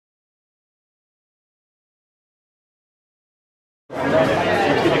We've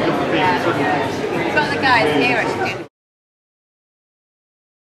got the guys here actually.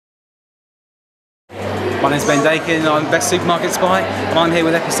 My name's Ben Dakin, I'm Best Supermarket Spy, and I'm here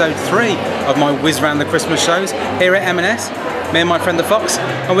with episode 3 of my Whiz Round the Christmas shows here at M&S, me and my friend the Fox,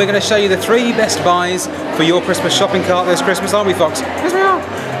 and we're going to show you the 3 best buys for your Christmas shopping cart this Christmas, aren't we, Fox? Yes, we are.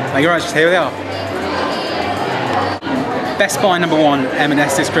 Thank you very much, here they are. Best buy number 1,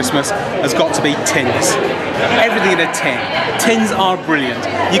 M&S this Christmas, has got to be tins. Everything in a tin. Tins are brilliant.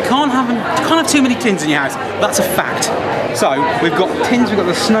 You can't have too many tins in your house, that's a fact. So, we've got tins, we've got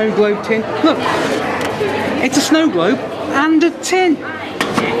the snow globe tin. Look! It's a snow globe and a tin.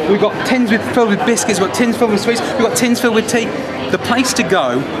 We've got tins filled with biscuits, we've got tins filled with sweets, we've got tins filled with tea. The place to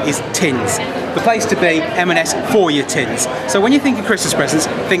go is tins. The place to be, M&S for your tins. So when you think of Christmas presents,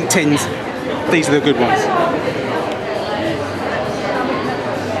 think tins. These are the good ones.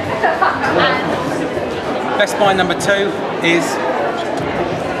 Best buy number 2 is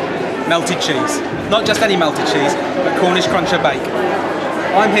melted cheese. Not just any melted cheese, but Cornish Cruncher Bake.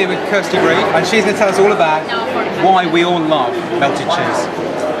 I'm here with Kirsty Reed, and she's going to tell us all about why we all love melted cheese.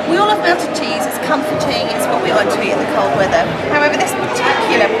 We all love melted cheese, it's comforting, it's what we like to eat in the cold weather. However, this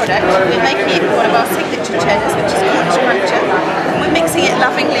particular product, we're making it with one of our signature cheddars, which is Cornish Cruncher. We're mixing it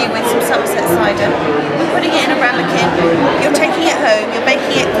lovingly with some Somerset cider. We're putting it in a ramekin. You're taking it home, you're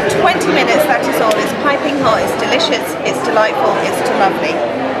baking it for 20 minutes, that is all. It's piping hot, it's delicious, it's delightful, it's lovely.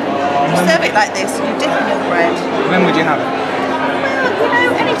 You serve it like this, you dip in your bread. When would you have it? You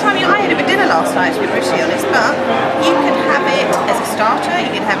know, anytime I had it for dinner last night, to be brutally honest, but you can have it as a starter,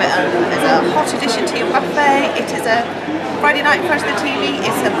 you can have it as a hot addition to your buffet, it is a Friday night in front of the TV,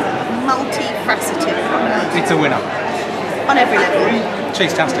 it's a multi-faceted product. It's a winner. On every level.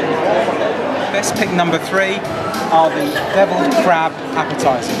 Cheese-tastic. Best pick number 3 are the deviled crab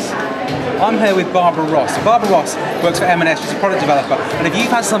appetizers. I'm here with Barbara Ross. Barbara Ross works for M&S, she's a product developer, and if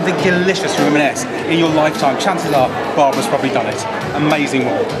you've had something delicious from M&S in your lifetime, chances are Barbara's probably done it. Amazing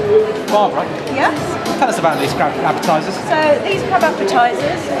one. Barbara? Yes? Tell us about these crab appetizers. So these crab appetizers,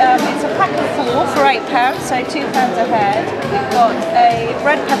 it's a pack of 4 for £8, so £2 a head. We've got a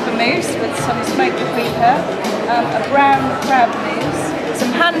red pepper mousse with some smoked paprika, a brown crab mousse,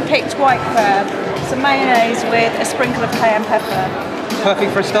 some hand-picked white crab, some mayonnaise with a sprinkle of cayenne pepper.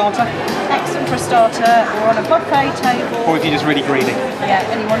 Perfect for a starter? Excellent for a starter, or on a buffet table. Or if you're just really greedy. Yeah,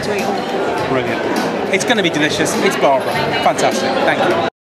 and you want to eat all 4. Brilliant. It's going to be delicious. It's Barbara. Fantastic. Thank you.